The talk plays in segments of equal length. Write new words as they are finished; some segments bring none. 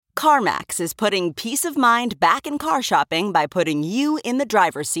CarMax is putting peace of mind back in car shopping by putting you in the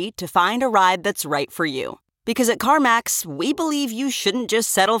driver's seat to find a ride that's right for you. Because at CarMax, we believe you shouldn't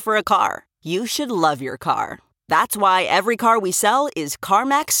just settle for a car. You should love your car. That's why every car we sell is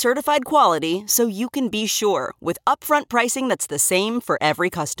CarMax certified quality, so you can be sure with upfront pricing that's the same for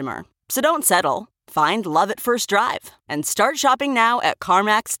every customer. So don't settle. Find love at first drive and start shopping now at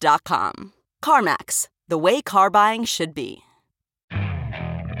CarMax.com. CarMax, the way car buying should be.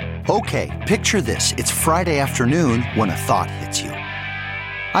 Okay, picture this. It's Friday afternoon when a thought hits you.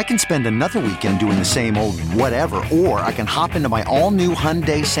 I can spend another weekend doing the same old whatever, or I can hop into my all-new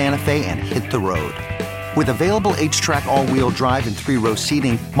Hyundai Santa Fe and hit the road. With available H-Track all-wheel drive and 3-row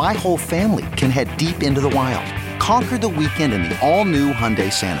seating, my whole family can head deep into the wild. Conquer the weekend in the all-new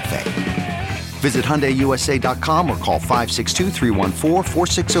Hyundai Santa Fe. Visit HyundaiUSA.com or call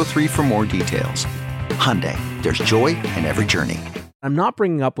 562-314-4603 for more details. Hyundai, there's joy in every journey. I'm not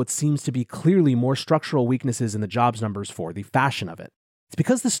bringing up what seems to be clearly more structural weaknesses in the jobs numbers for the fashion of it. It's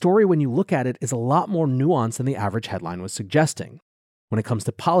because the story, when you look at it, is a lot more nuanced than the average headline was suggesting. When it comes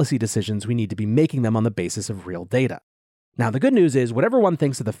to policy decisions, we need to be making them on the basis of real data. Now, the good news is, whatever one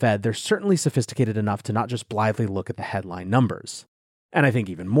thinks of the Fed, they're certainly sophisticated enough to not just blithely look at the headline numbers. And I think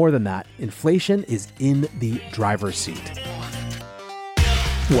even more than that, inflation is in the driver's seat.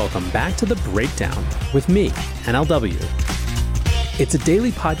 Welcome back to The Breakdown with me, NLW. It's a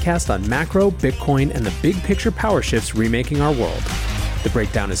daily podcast on macro, Bitcoin, and the big picture power shifts remaking our world. The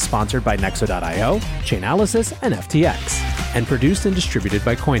Breakdown is sponsored by Nexo.io, Chainalysis, and FTX, and produced and distributed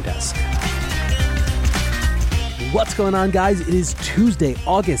by CoinDesk. What's going on, guys? It is Tuesday,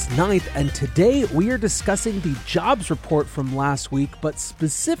 August 9th, and today we are discussing the jobs report from last week, but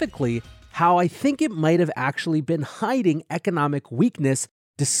specifically how I think it might have actually been hiding economic weakness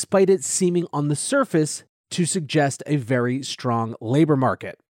despite it seeming on the surface to suggest a very strong labor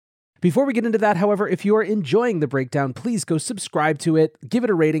market. Before we get into that, however, if you are enjoying The Breakdown, please go subscribe to it, give it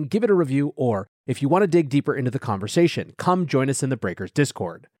a rating, give it a review, or if you want to dig deeper into the conversation, come join us in the Breakers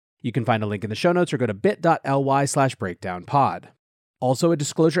Discord. You can find a link in the show notes or go to bit.ly/breakdownpod. Also, a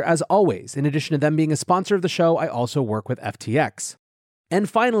disclosure as always, in addition to them being a sponsor of the show, I also work with FTX. And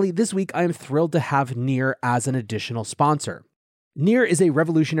finally, this week I am thrilled to have Near as an additional sponsor. Near is a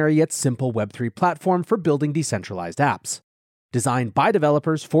revolutionary yet simple Web3 platform for building decentralized apps. Designed by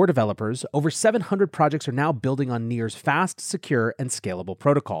developers for developers, over 700 projects are now building on Near's fast, secure, and scalable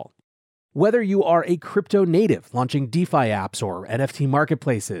protocol. Whether you are a crypto native launching DeFi apps or NFT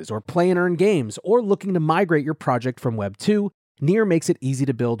marketplaces or play and earn games or looking to migrate your project from Web 2, Near makes it easy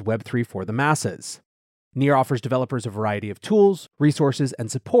to build Web 3 for the masses. Near offers developers a variety of tools, resources,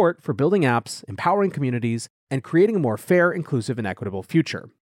 and support for building apps, empowering communities, and creating a more fair, inclusive, and equitable future.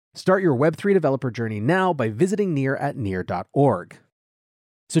 Start your Web3 developer journey now by visiting Near at near.org.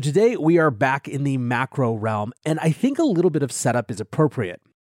 So today we are back in the macro realm, and I think a little bit of setup is appropriate.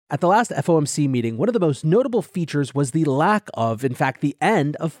 At the last FOMC meeting, one of the most notable features was the lack of, in fact, the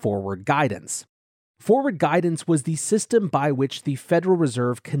end of forward guidance. Forward guidance was the system by which the Federal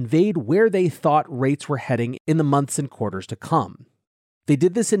Reserve conveyed where they thought rates were heading in the months and quarters to come. They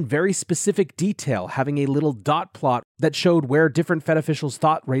did this in very specific detail, having a little dot plot that showed where different Fed officials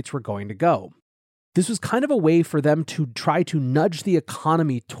thought rates were going to go. This was kind of a way for them to try to nudge the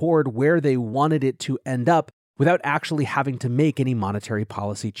economy toward where they wanted it to end up without actually having to make any monetary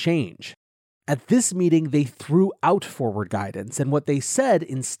policy change. At this meeting, they threw out forward guidance, and what they said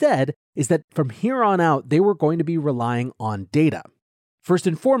instead is that from here on out, they were going to be relying on data. First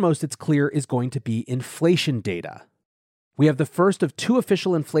and foremost, it's clear, is going to be inflation data. We have the first of 2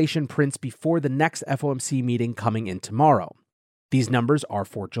 official inflation prints before the next FOMC meeting coming in tomorrow. These numbers are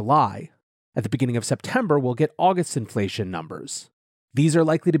for July. At the beginning of September, we'll get August inflation numbers. These are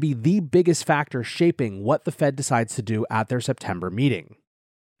likely to be the biggest factor shaping what the Fed decides to do at their September meeting.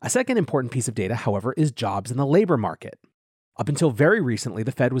 A second important piece of data, however, is jobs in the labor market. Up until very recently,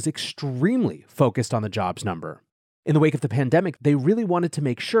 the Fed was extremely focused on the jobs number. In the wake of the pandemic, they really wanted to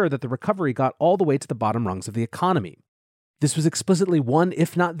make sure that the recovery got all the way to the bottom rungs of the economy. This was explicitly one,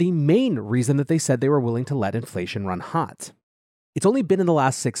 if not the main reason that they said they were willing to let inflation run hot. It's only been in the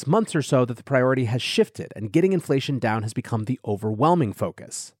last 6 months or so that the priority has shifted, and getting inflation down has become the overwhelming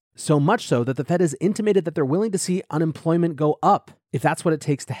focus. So much so that the Fed has intimated that they're willing to see unemployment go up if that's what it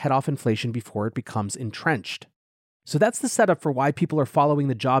takes to head off inflation before it becomes entrenched. So that's the setup for why people are following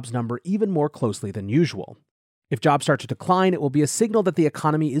the jobs number even more closely than usual. If jobs start to decline, it will be a signal that the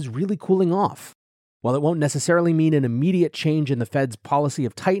economy is really cooling off. While it won't necessarily mean an immediate change in the Fed's policy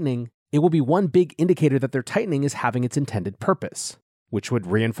of tightening, it will be one big indicator that their tightening is having its intended purpose, which would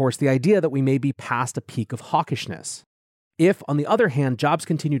reinforce the idea that we may be past a peak of hawkishness. If, on the other hand, jobs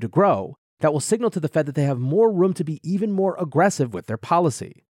continue to grow, that will signal to the Fed that they have more room to be even more aggressive with their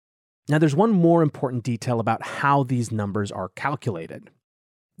policy. Now, there's one more important detail about how these numbers are calculated.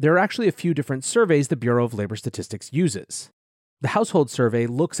 There are actually a few different surveys the Bureau of Labor Statistics uses. The Household Survey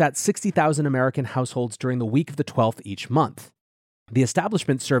looks at 60,000 American households during the week of the 12th each month. The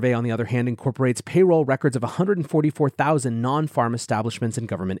Establishment Survey, on the other hand, incorporates payroll records of 144,000 non-farm establishments and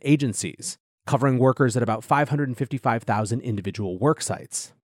government agencies, covering workers at about 555,000 individual work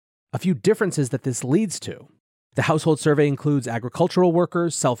sites. A few differences that this leads to. The Household Survey includes agricultural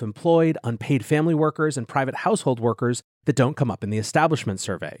workers, self-employed, unpaid family workers, and private household workers that don't come up in the Establishment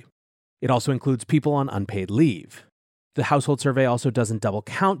Survey. It also includes people on unpaid leave. The Household Survey also doesn't double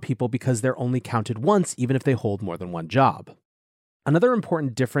count people because they're only counted once even if they hold more than one job. Another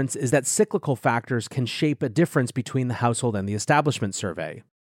important difference is that cyclical factors can shape a difference between the Household and the Establishment Survey.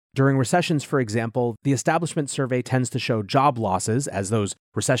 During recessions, for example, the Establishment Survey tends to show job losses as those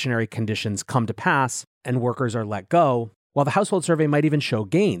recessionary conditions come to pass and workers are let go, while the Household Survey might even show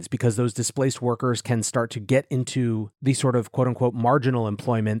gains because those displaced workers can start to get into the sort of quote-unquote marginal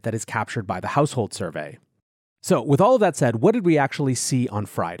employment that is captured by the Household Survey. So, with all of that said, what did we actually see on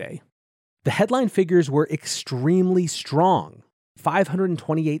Friday? The headline figures were extremely strong.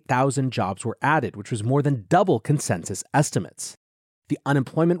 528,000 jobs were added, which was more than double consensus estimates. The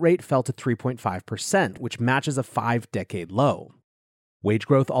unemployment rate fell to 3.5%, which matches a 5-decade low. Wage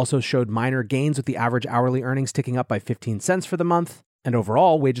growth also showed minor gains, with the average hourly earnings ticking up by 15 cents for the month, and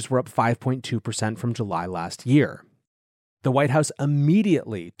overall, wages were up 5.2% from July last year. The White House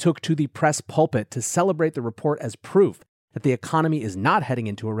immediately took to the press pulpit to celebrate the report as proof that the economy is not heading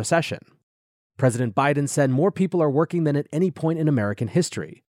into a recession. President Biden said more people are working than at any point in American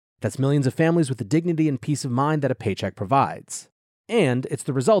history. That's millions of families with the dignity and peace of mind that a paycheck provides. And it's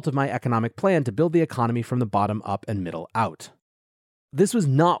the result of my economic plan to build the economy from the bottom up and middle out. This was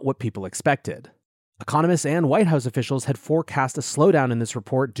not what people expected. Economists and White House officials had forecast a slowdown in this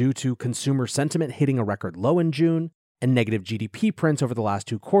report due to consumer sentiment hitting a record low in June and negative GDP prints over the last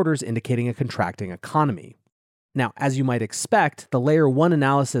 2 quarters indicating a contracting economy. Now, as you might expect, the Layer 1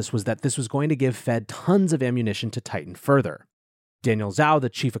 analysis was that this was going to give Fed tons of ammunition to tighten further. Daniel Zhao, the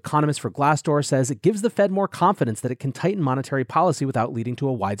chief economist for Glassdoor, says it gives the Fed more confidence that it can tighten monetary policy without leading to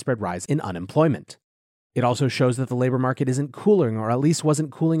a widespread rise in unemployment. It also shows that the labor market isn't cooling, or at least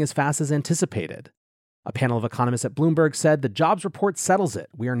wasn't cooling as fast as anticipated. A panel of economists at Bloomberg said the jobs report settles it.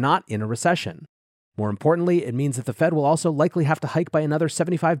 We are not in a recession. More importantly, it means that the Fed will also likely have to hike by another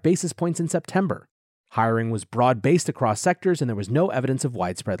 75 basis points in September. Hiring was broad-based across sectors, and there was no evidence of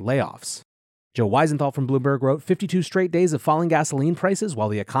widespread layoffs. Joe Weisenthal from Bloomberg wrote, 52 straight days of falling gasoline prices while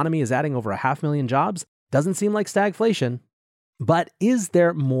the economy is adding over 500,000 jobs doesn't seem like stagflation. But is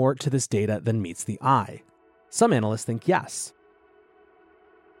there more to this data than meets the eye? Some analysts think yes.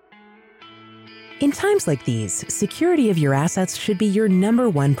 In times like these, security of your assets should be your number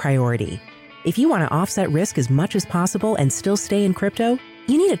one priority. If you want to offset risk as much as possible and still stay in crypto,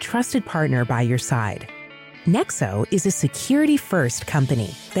 you need a trusted partner by your side. Nexo is a security-first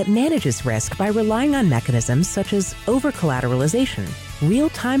company that manages risk by relying on mechanisms such as over-collateralization,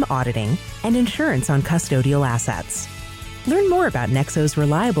 real-time auditing, and insurance on custodial assets. Learn more about Nexo's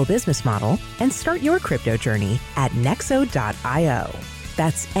reliable business model and start your crypto journey at nexo.io.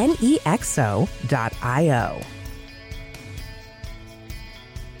 That's NEXO.io.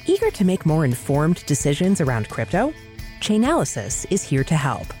 Eager to make more informed decisions around crypto? Chainalysis is here to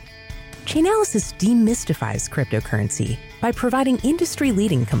help. Chainalysis demystifies cryptocurrency by providing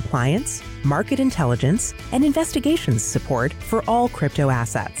industry-leading compliance, market intelligence, and investigations support for all crypto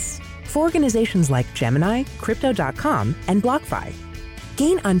assets for organizations like Gemini, Crypto.com, and BlockFi.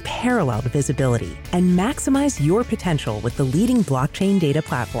 Gain unparalleled visibility and maximize your potential with the leading blockchain data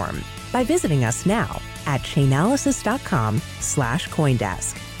platform by visiting us now at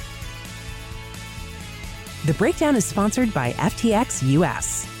chainalysis.com/Coindesk. The breakdown is sponsored by FTX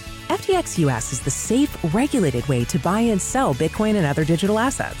US. FTX US is the safe, regulated way to buy and sell Bitcoin and other digital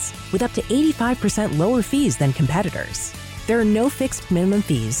assets with up to 85% lower fees than competitors. There are no fixed minimum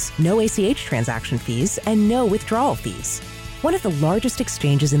fees, no ACH transaction fees, and no withdrawal fees. One of the largest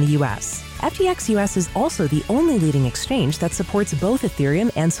exchanges in the US, FTX US is also the only leading exchange that supports both Ethereum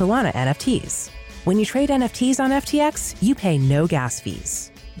and Solana NFTs. When you trade NFTs on FTX, you pay no gas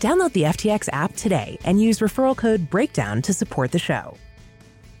fees. Download the FTX app today and use referral code BREAKDOWN to support the show.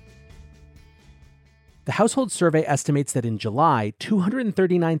 The Household Survey estimates that in July,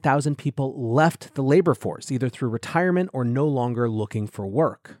 239,000 people left the labor force, either through retirement or no longer looking for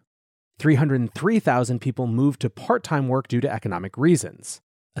work. 303,000 people moved to part-time work due to economic reasons.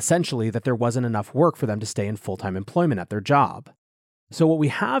 essentially that there wasn't enough work for them to stay in full-time employment at their job. So what we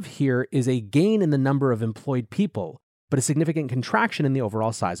have here is a gain in the number of employed people, but a significant contraction in the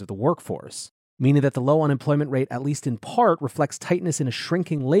overall size of the workforce, meaning that the low unemployment rate, at least in part, reflects tightness in a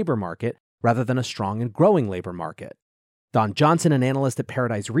shrinking labor market rather than a strong and growing labor market. Don Johnson, an analyst at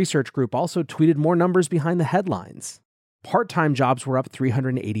Paradise Research Group, also tweeted more numbers behind the headlines. Part-time jobs were up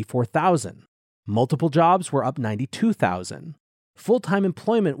 384,000. Multiple jobs were up 92,000. Full-time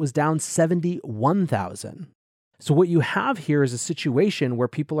employment was down 71,000. So what you have here is a situation where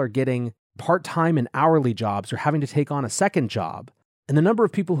people are getting part-time and hourly jobs or having to take on a second job, and the number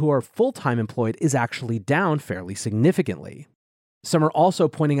of people who are full-time employed is actually down fairly significantly. Some are also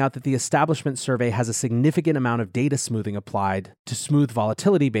pointing out that the establishment survey has a significant amount of data smoothing applied to smooth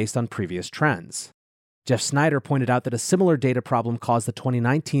volatility based on previous trends. Jeff Snyder pointed out that a similar data problem caused the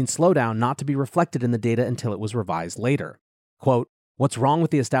 2019 slowdown not to be reflected in the data until it was revised later. Quote, "What's wrong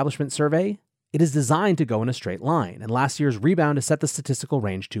with the establishment survey? It is designed to go in a straight line, and last year's rebound has set the statistical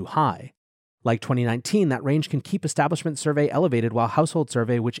range too high. Like 2019, that range can keep establishment survey elevated while household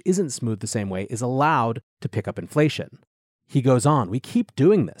survey, which isn't smoothed the same way, is allowed to pick up inflation." He goes on, "We keep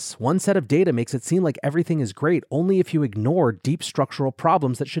doing this. One set of data makes it seem like everything is great only if you ignore deep structural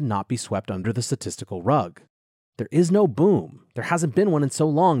problems that should not be swept under the statistical rug. There is no boom. There hasn't been one in so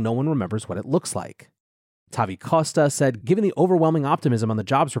long no one remembers what it looks like." Tavi Costa said, "Given the overwhelming optimism on the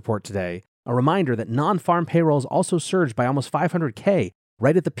jobs report today, a reminder that non-farm payrolls also surged by almost 500K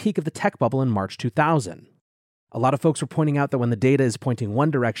right at the peak of the tech bubble in March 2000. A lot of folks were pointing out that when the data is pointing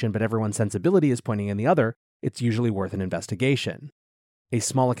one direction but everyone's sensibility is pointing in the other, it's usually worth an investigation." A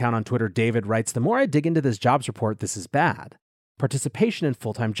small account on Twitter, David, writes, "The more I dig into this jobs report, this is bad. Participation in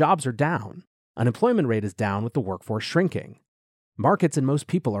full-time jobs are down. Unemployment rate is down with the workforce shrinking. Markets and most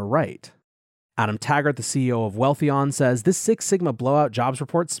people are right." Adam Taggart, the CEO of Wealthion, says, "This Six Sigma blowout jobs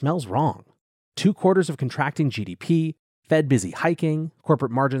report smells wrong. 2 quarters of contracting GDP, Fed busy hiking,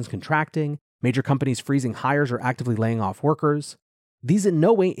 corporate margins contracting, major companies freezing hires or actively laying off workers. These in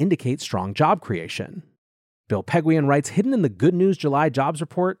no way indicate strong job creation." Bill Peguian writes, "Hidden in the Good News July jobs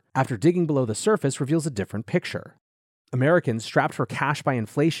report, after digging below the surface, reveals a different picture. Americans strapped for cash by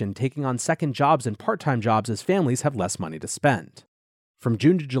inflation taking on second jobs and part-time jobs as families have less money to spend. From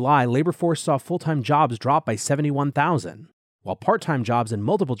June to July, labor force saw full-time jobs drop by 71,000, while part-time jobs and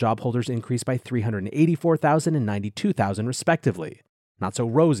multiple job holders increased by 384,000 and 92,000 respectively. Not so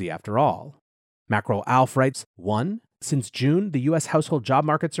rosy after all." Macro Alf writes, 1. Since June, the U.S. Household Job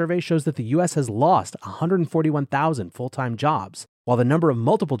Market Survey shows that the U.S. has lost 141,000 full-time jobs, while the number of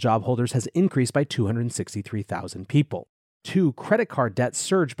multiple job holders has increased by 263,000 people. 2. Credit card debt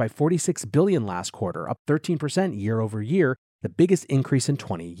surged by $46 billion last quarter, up 13% year over year, the biggest increase in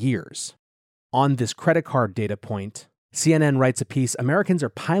 20 years. On this credit card data point, CNN writes a piece, "Americans are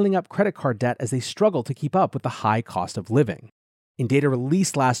piling up credit card debt as they struggle to keep up with the high cost of living." In data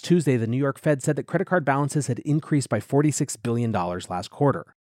released last Tuesday, the New York Fed said that credit card balances had increased by $46 billion last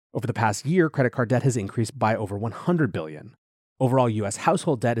quarter. Over the past year, credit card debt has increased by over $100 billion. Overall, U.S.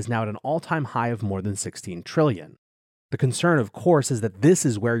 household debt is now at an all-time high of more than $16 trillion. The concern, of course, is that this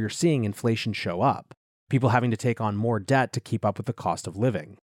is where you're seeing inflation show up, people having to take on more debt to keep up with the cost of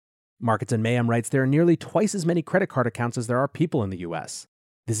living. Markets and Mayhem writes, "There are nearly twice as many credit card accounts as there are people in the U.S.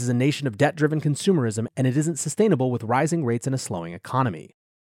 This is a nation of debt-driven consumerism, and it isn't sustainable with rising rates and a slowing economy."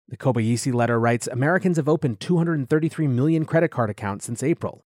 The Kobayisi letter writes, "Americans have opened 233 million credit card accounts since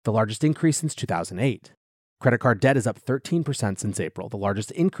April, the largest increase since 2008. Credit card debt is up 13% since April, the largest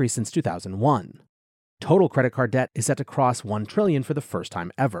increase since 2001. Total credit card debt is set to cross $1 trillion for the first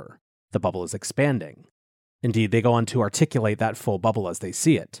time ever. The bubble is expanding." Indeed, they go on to articulate that full bubble as they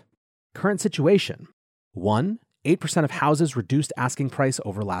see it. Current situation. 1. 8% of houses reduced asking price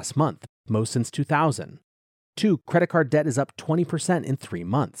over last month, most since 2000. 2. Credit card debt is up 20% in 3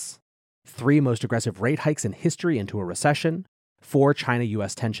 months. 3. Most aggressive rate hikes in history into a recession. 4.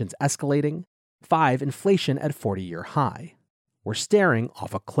 China-US tensions escalating. 5. Inflation at 40-year high. We're staring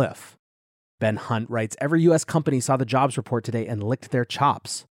off a cliff. Ben Hunt writes, "Every U.S. company saw the jobs report today and licked their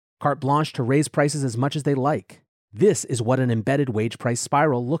chops. Carte blanche to raise prices as much as they like. This is what an embedded wage price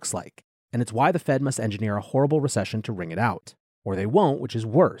spiral looks like, and it's why the Fed must engineer a horrible recession to wring it out. Or they won't, which is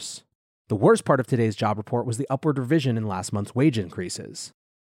worse. The worst part of today's job report was the upward revision in last month's wage increases.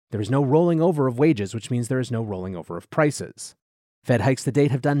 There is no rolling over of wages, which means there is no rolling over of prices. Fed hikes to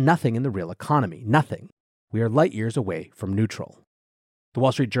date have done nothing in the real economy. Nothing. We are light years away from neutral." The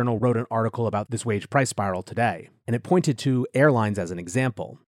Wall Street Journal wrote an article about this wage price spiral today, and it pointed to airlines as an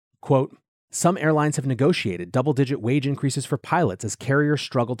example. Quote, "Some airlines have negotiated double-digit wage increases for pilots as carriers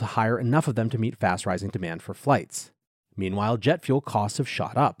struggle to hire enough of them to meet fast-rising demand for flights. Meanwhile, jet fuel costs have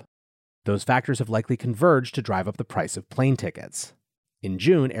shot up. Those factors have likely converged to drive up the price of plane tickets. In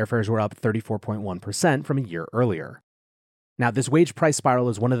June, airfares were up 34.1% from a year earlier. Now, this wage price spiral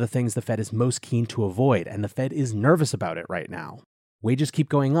is one of the things the Fed is most keen to avoid, and the Fed is nervous about it right now. Wages keep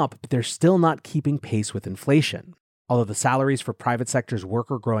going up, but they're still not keeping pace with inflation. Although the salaries for private sector's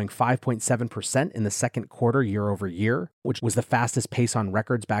work are growing 5.7% in the second quarter year over year, which was the fastest pace on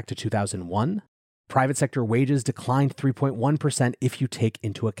records back to 2001, private sector wages declined 3.1% if you take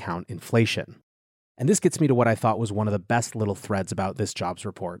into account inflation. And this gets me to what I thought was one of the best little threads about this jobs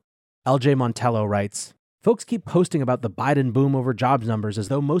report. LJ Montello writes, "Folks keep posting about the Biden boom over jobs numbers as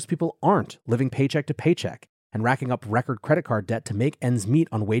though most people aren't living paycheck to paycheck and racking up record credit card debt to make ends meet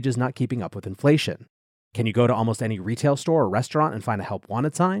on wages not keeping up with inflation. Can you go to almost any retail store or restaurant and find a help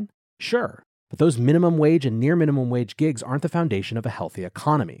wanted sign? Sure, but those minimum wage and near minimum wage gigs aren't the foundation of a healthy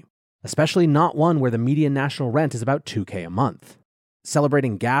economy, especially not one where the median national rent is about $2,000 a month.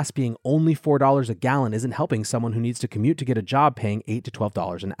 Celebrating gas being only $4 a gallon isn't helping someone who needs to commute to get a job paying $8 to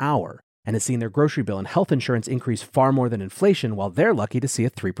 $12 an hour and has seen their grocery bill and health insurance increase far more than inflation while they're lucky to see a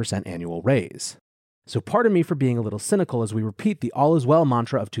 3% annual raise. So pardon me for being a little cynical as we repeat the all is well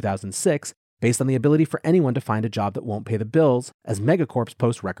mantra of 2006 based on the ability for anyone to find a job that won't pay the bills as megacorps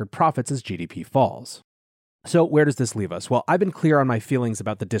post record profits as GDP falls. So where does this leave us? Well, I've been clear on my feelings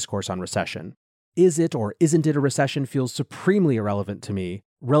about the discourse on recession. Is it or isn't it a recession feels supremely irrelevant to me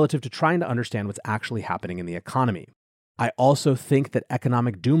relative to trying to understand what's actually happening in the economy. I also think that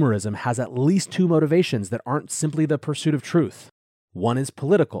economic doomerism has at least two motivations that aren't simply the pursuit of truth. One is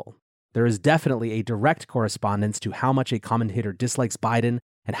political. There is definitely a direct correspondence to how much a commentator dislikes Biden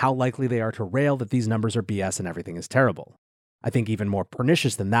and how likely they are to rail that these numbers are BS and everything is terrible. I think even more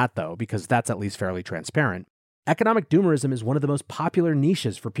pernicious than that, though, because that's at least fairly transparent, economic doomerism is one of the most popular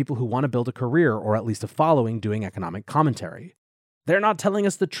niches for people who want to build a career or at least a following doing economic commentary. They're not telling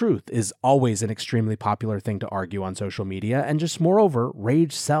us the truth is always an extremely popular thing to argue on social media, and just moreover,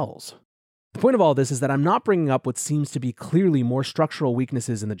 rage sells. The point of all this is that I'm not bringing up what seems to be clearly more structural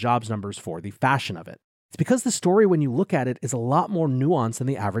weaknesses in the jobs numbers for the fashion of it. It's because the story, when you look at it, is a lot more nuanced than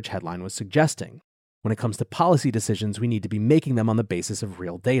the average headline was suggesting. When it comes to policy decisions, we need to be making them on the basis of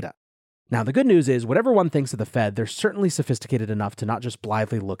real data. Now, the good news is, whatever one thinks of the Fed, they're certainly sophisticated enough to not just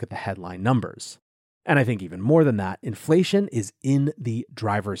blithely look at the headline numbers. And I think even more than that, inflation is in the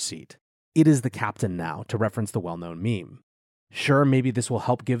driver's seat. It is the captain now, to reference the well-known meme. Sure, maybe this will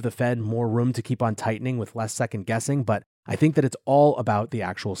help give the Fed more room to keep on tightening with less second guessing, but I think that it's all about the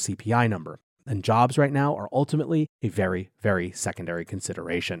actual CPI number. And jobs right now are ultimately a very, very secondary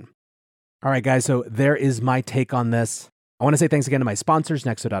consideration. All right, guys, so there is my take on this. I want to say thanks again to my sponsors,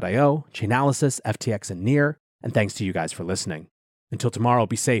 Nexo.io, Chainalysis, FTX, and Near, and thanks to you guys for listening. Until tomorrow,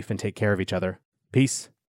 be safe and take care of each other. Peace.